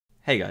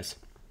Hey guys,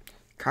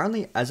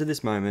 currently as of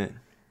this moment,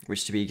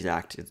 which to be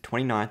exact is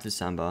 29th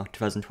December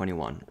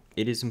 2021,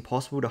 it is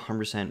impossible to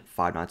 100%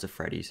 Five Nights at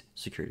Freddy's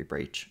Security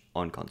Breach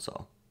on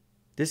console.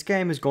 This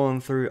game has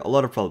gone through a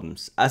lot of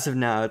problems. As of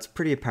now, it's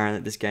pretty apparent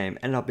that this game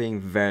ended up being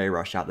very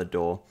rushed out the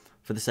door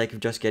for the sake of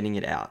just getting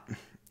it out.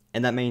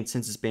 And that means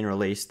since it's been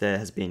released, there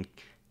has been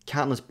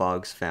countless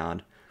bugs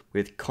found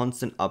with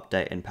constant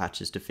update and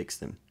patches to fix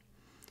them.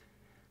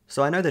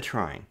 So I know they're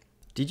trying.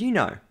 Did you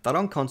know that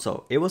on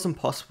console, it was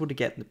impossible to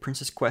get the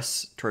Princess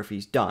Quest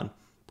trophies done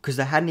because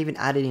they hadn't even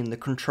added in the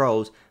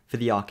controls for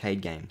the arcade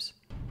games?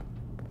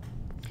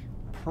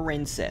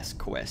 Princess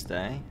Quest,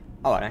 eh?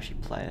 Oh, I'd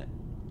actually play it.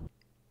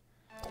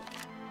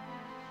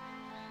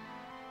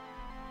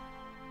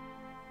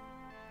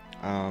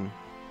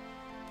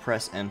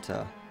 Press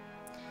enter.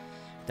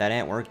 That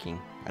ain't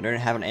working. I don't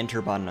have an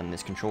enter button on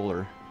this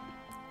controller.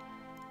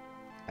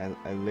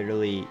 I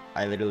literally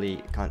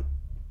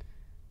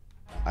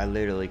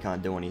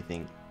can't do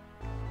anything.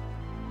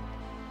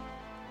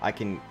 I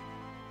can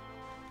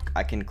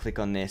click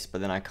on this,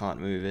 but then I can't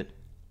move it.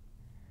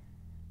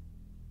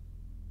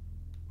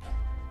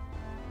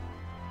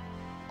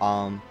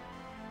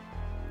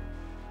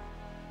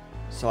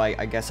 So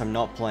I guess I'm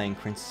not playing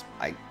Prince.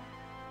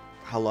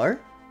 Hello?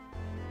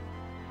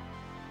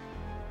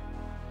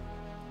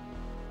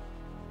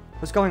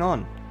 What's going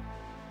on?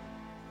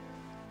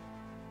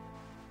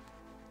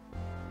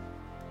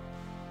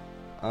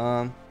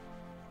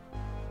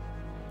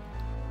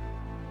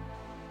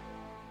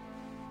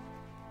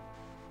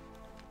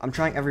 I'm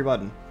trying every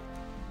button.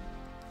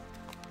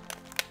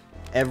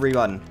 Every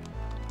button.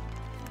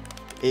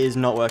 It is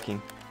not working.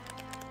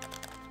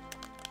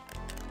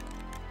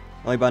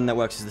 The only button that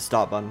works is the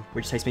start button,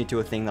 which takes me to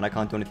a thing that I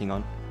can't do anything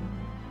on.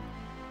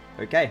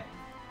 Okay.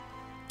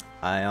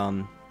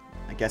 I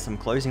guess I'm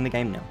closing the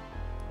game now.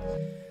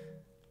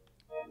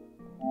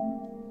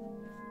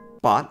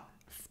 But,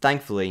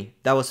 thankfully,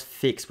 that was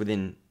fixed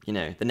within,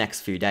 the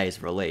next few days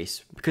of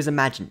release. Because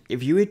imagine,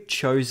 if you had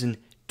chosen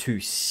to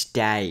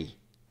stay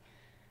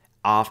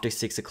after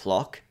 6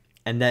 o'clock,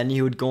 and then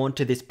you had gone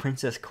to this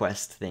Princess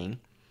Quest thing,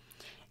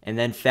 and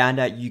then found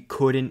out you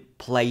couldn't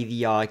play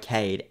the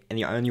arcade, and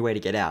the only way to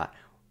get out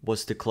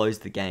was to close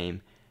the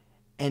game,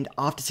 and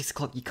after 6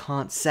 o'clock you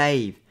can't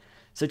save.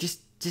 So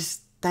just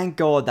thank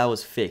God that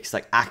was fixed,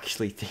 like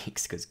actually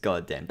fixed, because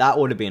goddamn, that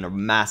would have been a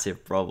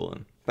massive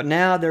problem. But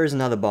now there is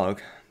another bug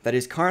that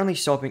is currently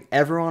stopping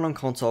everyone on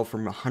console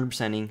from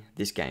 100%ing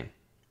this game.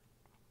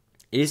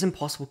 It is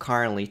impossible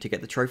currently to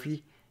get the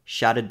trophy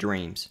Shattered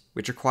Dreams,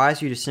 which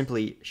requires you to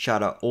simply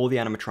shatter all the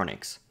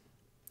animatronics.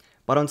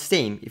 But on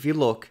Steam, if you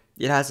look,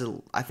 it has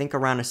I think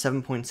around a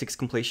 7.6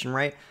 completion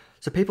rate,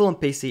 so people on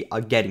PC are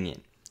getting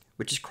it,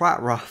 which is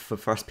quite rough for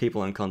first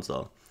people on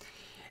console.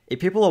 If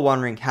people are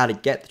wondering how to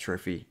get the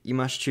trophy, you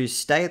must choose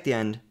Stay at the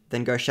end,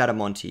 then go Shatter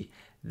Monty,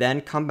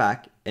 then come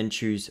back and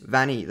choose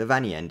the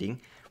Vanny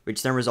ending,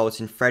 which then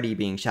results in Freddy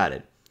being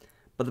shattered.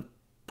 But the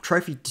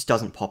trophy just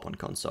doesn't pop on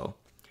console.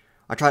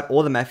 I tried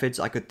all the methods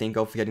I could think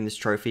of for getting this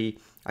trophy.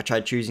 I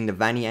tried choosing the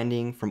Vanny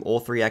ending from all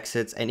 3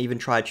 exits, and even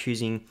tried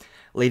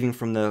leaving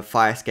from the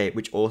fire escape,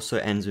 which also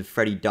ends with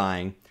Freddy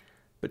dying,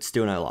 but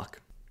still no luck.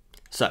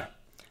 So,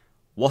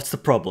 what's the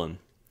problem?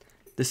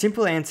 The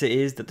simple answer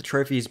is that the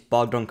trophy is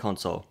bugged on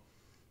console.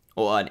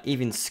 Or an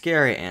even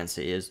scarier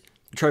answer is,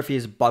 the trophy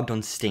is bugged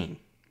on Steam.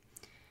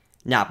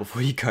 Now,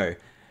 before you go,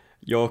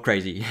 you're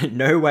crazy.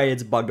 No way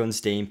it's bugged on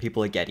Steam,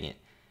 people are getting it.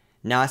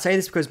 Now, I say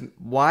this because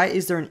why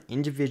is there an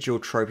individual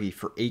trophy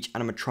for each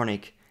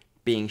animatronic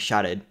being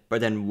shattered,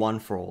 but then one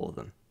for all of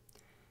them?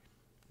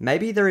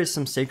 Maybe there is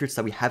some secrets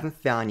that we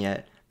haven't found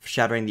yet for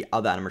shattering the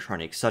other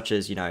animatronics, such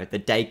as, the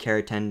daycare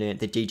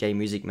attendant, the DJ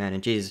Music Man,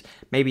 and Jesus,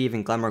 maybe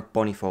even Glamrock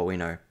Bonnie for all we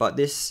know. But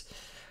this,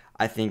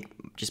 I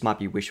think, just might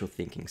be wishful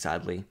thinking,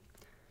 sadly.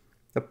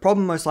 The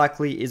problem most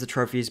likely is the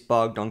trophy is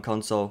bugged on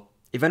console.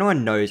 If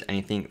anyone knows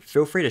anything,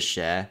 feel free to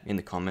share in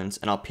the comments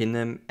and I'll pin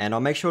them, and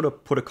I'll make sure to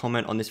put a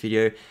comment on this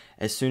video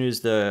as soon as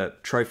the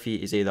trophy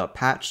is either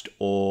patched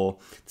or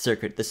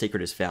the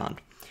secret is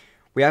found.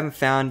 We haven't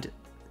found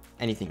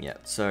anything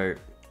yet, so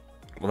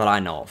that I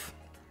know of.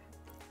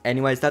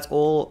 Anyways, that's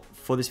all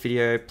for this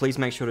video. Please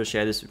make sure to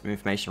share this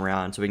information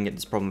around so we can get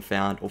this problem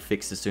found or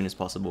fixed as soon as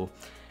possible.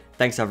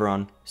 Thanks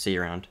everyone, see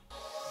you around.